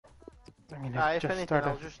I mean, If just anything,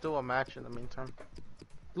 I'll just do a match in the meantime.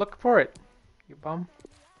 Look for it, you bum.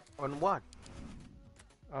 On what?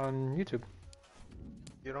 On YouTube.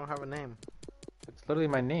 You don't have a name. It's literally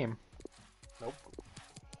my name. Nope.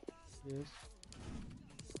 Yes.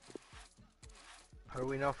 Are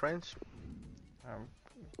we now friends?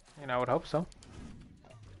 I would hope so.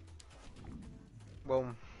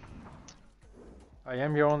 Well, I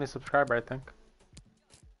am your only subscriber, I think.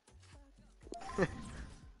 let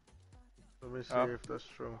me see if that's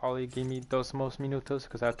true. Holly gave me dos most minutos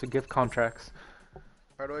because I have to give contracts.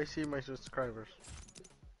 How do I see my subscribers?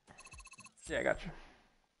 Yeah, I got you.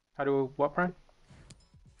 How do what, Brian?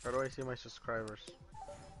 How do I see my subscribers?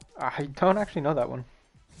 I don't actually know that one.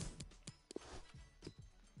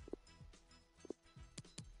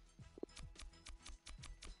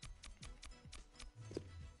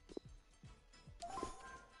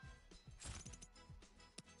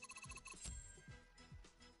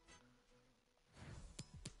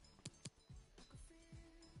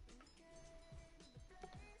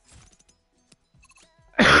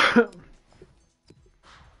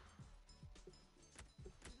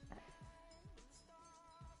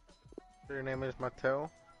 Your name is Mateo?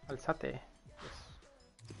 Alzate. Yes.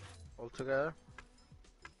 All together?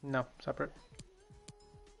 No, separate.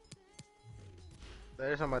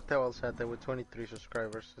 There is a Mateo Alzate with 23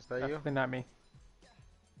 subscribers. Is that Definitely you? not me.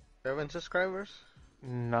 7 subscribers?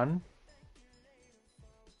 None.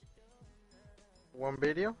 1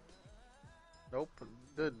 video? Nope.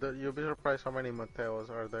 Dude, you'll be surprised how many Mateos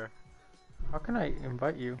are there. How can I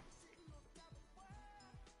invite you?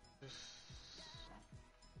 Just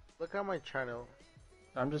look at my channel.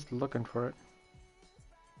 I'm just looking for it.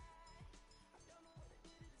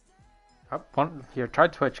 Here, try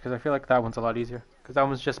Twitch because I feel like that one's a lot easier. Because that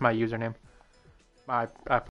one's just my username. I